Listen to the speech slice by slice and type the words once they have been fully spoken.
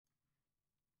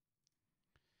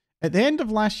At the end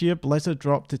of last year, Blizzard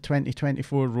dropped the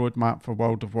 2024 roadmap for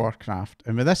World of Warcraft,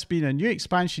 and with this being a new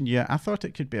expansion year, I thought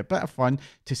it could be a bit of fun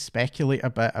to speculate a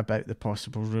bit about the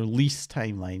possible release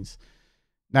timelines.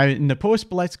 Now, in the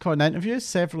post-BlizzCon interviews,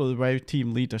 several of the WoW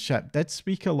team leadership did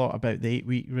speak a lot about the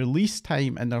 8-week release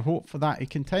time and their hope for that to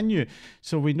continue,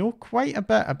 so we know quite a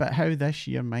bit about how this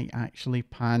year might actually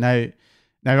pan out.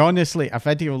 Now, honestly, a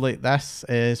video like this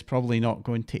is probably not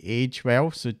going to age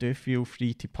well, so do feel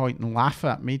free to point and laugh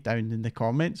at me down in the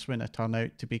comments when I turn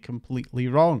out to be completely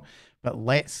wrong. But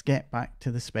let's get back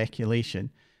to the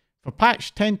speculation. For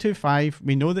patch 10.2.5,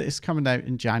 we know that it's coming out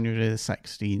in January the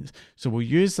 16th, so we'll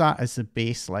use that as the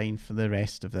baseline for the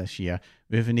rest of this year.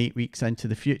 Moving 8 weeks into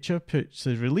the future puts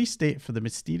the release date for the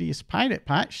mysterious pirate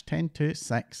patch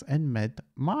 10.2.6 in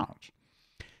mid-March.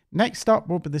 Next up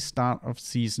will be the start of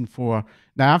Season 4.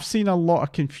 Now, I've seen a lot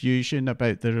of confusion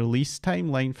about the release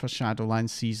timeline for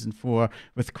Shadowlands Season 4,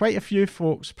 with quite a few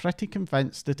folks pretty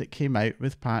convinced that it came out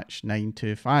with patch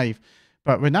 9.2.5.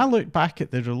 But when I look back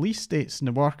at the release dates in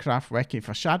the Warcraft wiki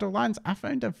for Shadowlands, I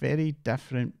found a very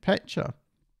different picture.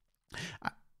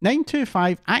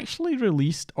 9.2.5 actually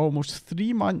released almost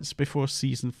 3 months before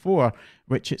Season 4,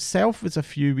 which itself was a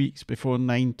few weeks before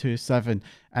 9.2.7,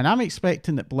 and I'm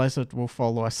expecting that Blizzard will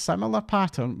follow a similar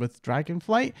pattern with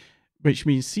Dragonflight, which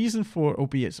means Season 4 will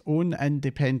be its own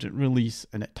independent release,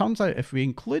 and it turns out if we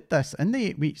include this in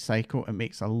the 8-week cycle, it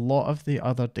makes a lot of the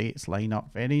other dates line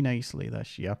up very nicely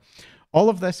this year. All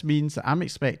of this means that I'm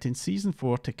expecting Season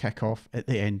 4 to kick off at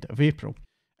the end of April.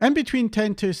 In between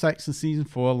 10.2.6 and Season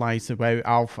 4 lies the WoW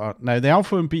Alpha. Now, the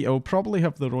Alpha and Beta will probably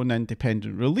have their own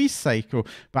independent release cycle,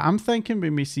 but I'm thinking we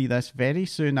may see this very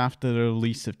soon after the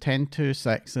release of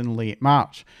 10.2.6 in late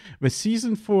March. With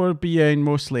Season 4 being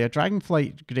mostly a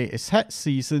Dragonflight Greatest Hits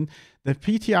season, the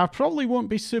PTR probably won't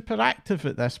be super active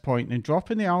at this point, and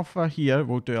dropping the Alpha here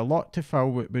will do a lot to fill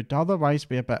what would otherwise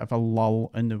be a bit of a lull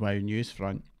in the WoW news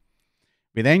front.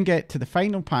 We then get to the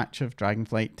final patch of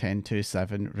Dragonflight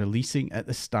 10.2.7 releasing at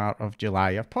the start of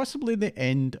July, or possibly the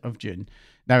end of June.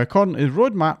 Now, according to the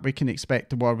roadmap, we can expect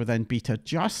the War Within beta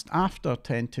just after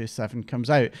 10.2.7 comes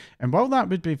out, and while that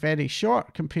would be very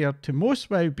short compared to most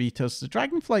WoW betas, the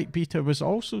Dragonflight beta was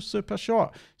also super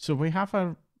short, so we have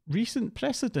a recent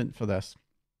precedent for this.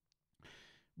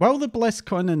 While the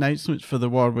BlizzCon announcement for the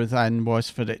War Within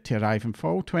was for it to arrive in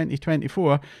fall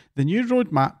 2024, the new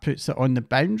roadmap puts it on the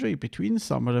boundary between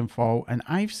summer and fall, and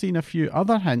I've seen a few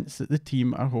other hints that the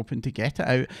team are hoping to get it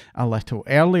out a little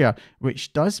earlier,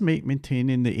 which does make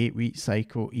maintaining the 8-week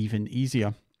cycle even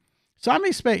easier. So I'm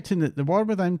expecting that the War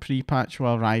Within pre-patch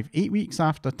will arrive 8 weeks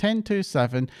after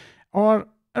 10.2.7 or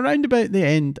around about the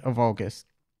end of August.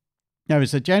 Now,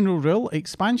 as a general rule,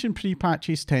 expansion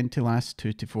pre-patches tend to last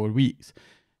 2 to 4 weeks.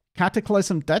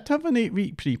 Cataclysm did have an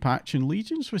 8-week pre-patch and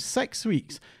Legions was 6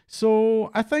 weeks, so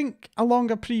I think a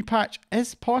longer pre-patch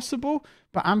is possible,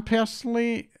 but I'm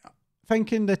personally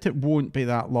thinking that it won't be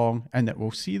that long and that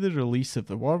we'll see the release of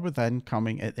the War Within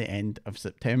coming at the end of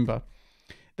September.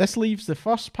 This leaves the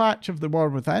first patch of the War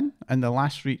Within and the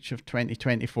last reach of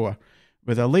 2024.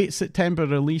 With a late September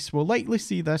release, we'll likely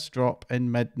see this drop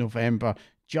in mid-November,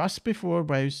 just before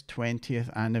WoW's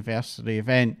 20th anniversary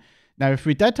event. Now, if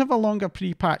we did have a longer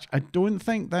pre-patch, I don't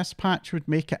think this patch would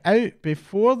make it out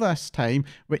before this time,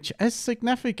 which is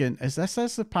significant as this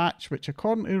is the patch which,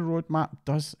 according to the roadmap,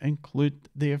 does include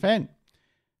the event.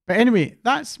 But anyway,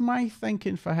 that's my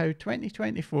thinking for how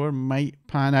 2024 might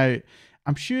pan out.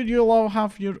 I'm sure you'll all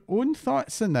have your own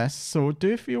thoughts on this, so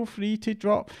do feel free to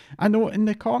drop a note in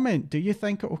the comment. Do you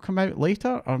think it will come out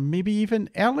later or maybe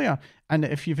even earlier? And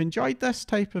if you've enjoyed this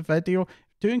type of video,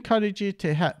 do encourage you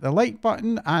to hit the like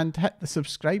button and hit the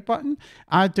subscribe button.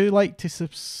 I do like to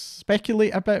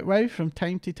speculate about WoW from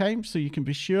time to time, so you can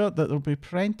be sure that there'll be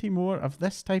plenty more of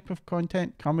this type of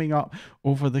content coming up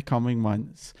over the coming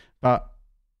months. But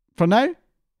for now,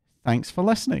 thanks for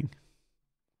listening.